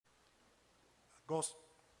Because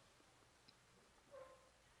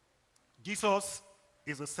Jesus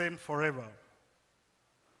is the same forever.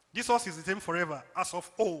 Jesus is the same forever, as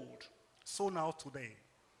of old, so now today.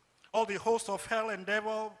 All the hosts of hell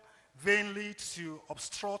endeavor vainly to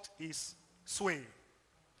obstruct his sway.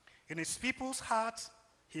 In his people's heart,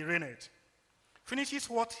 he reigneth. Finishes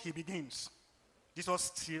what he begins.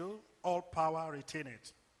 Jesus still all power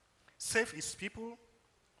retaineth. Save his people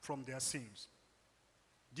from their sins.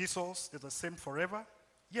 Jesus is the same forever.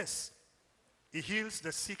 Yes, he heals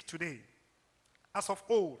the sick today. As of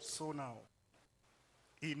old, so now.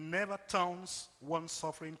 He never turns one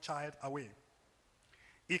suffering child away.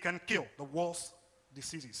 He can cure the worst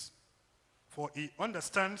diseases, for he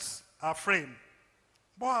understands our frame,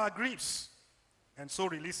 but our griefs, and so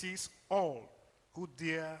releases all who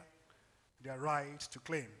dare their right to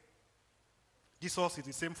claim. Jesus is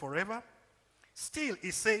the same forever. Still,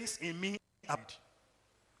 he says, in me, abide.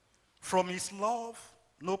 From his love,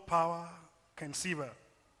 no power can sever.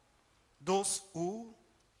 Those who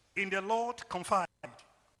in the Lord confide,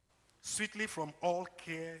 sweetly from all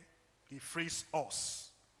care he frees us.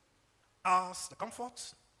 Ours the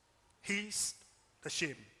comfort, his the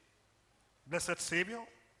shame. Blessed Savior,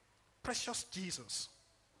 precious Jesus,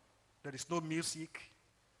 there is no music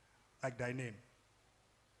like thy name.